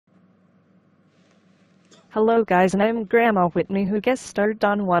Hello guys, and I'm Grandma Whitney, who guest starred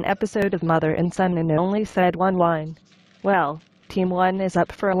on one episode of Mother and Son and only said one line. Well, Team 1 is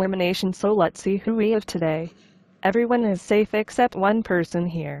up for elimination, so let's see who we have today. Everyone is safe except one person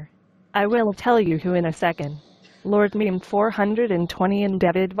here. I will tell you who in a second. Lord Meme 420 and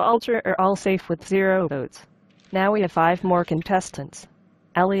David Vulture are all safe with 0 votes. Now we have 5 more contestants.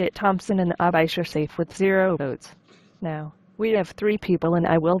 Elliot Thompson and Abish are safe with 0 votes. Now, we have 3 people, and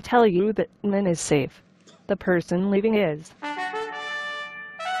I will tell you that Min is safe. The person leaving is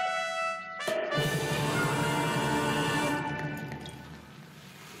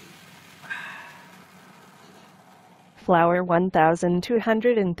Flower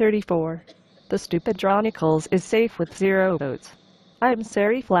 1234. The stupid Dronicles is safe with 0 votes. I'm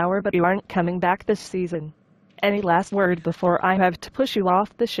sorry, Flower, but you aren't coming back this season. Any last word before I have to push you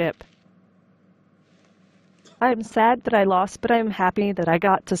off the ship? I'm sad that I lost, but I'm happy that I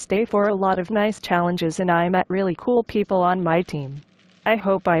got to stay for a lot of nice challenges and I met really cool people on my team. I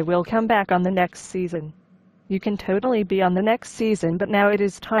hope I will come back on the next season. You can totally be on the next season, but now it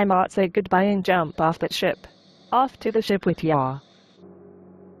is time to say goodbye and jump off that ship. Off to the ship with ya.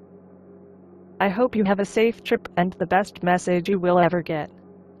 I hope you have a safe trip and the best message you will ever get.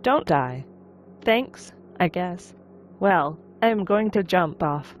 Don't die. Thanks, I guess. Well, I'm going to jump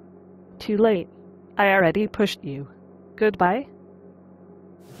off. Too late. I already pushed you. Goodbye.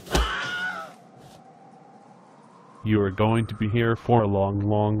 You are going to be here for a long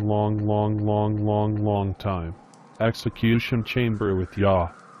time. Execution chamber with ya.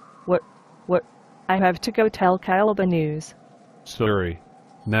 What? I have to go tell Kyle the news. Sorry.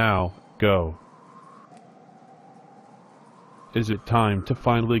 Now, go. Is it time to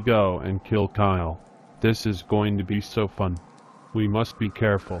finally go and kill Kyle? This is going to be so fun. We must be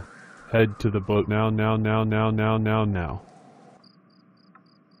careful. Head to the boat now.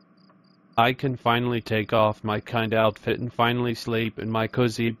 I can finally take off my kind outfit and finally sleep in my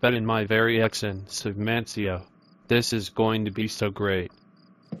cozy bed in my very expensive mansion. This is going to be so great.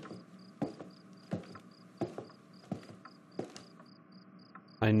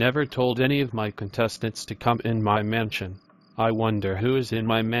 I never told any of my contestants to come in my mansion. I wonder who is in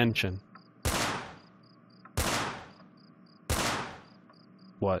my mansion.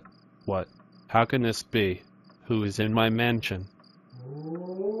 What? How can this be? Who is in my mansion?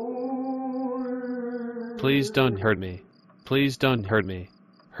 Please don't hurt me. Please don't hurt me.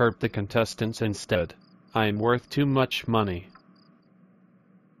 Hurt the contestants instead. I am worth too much money.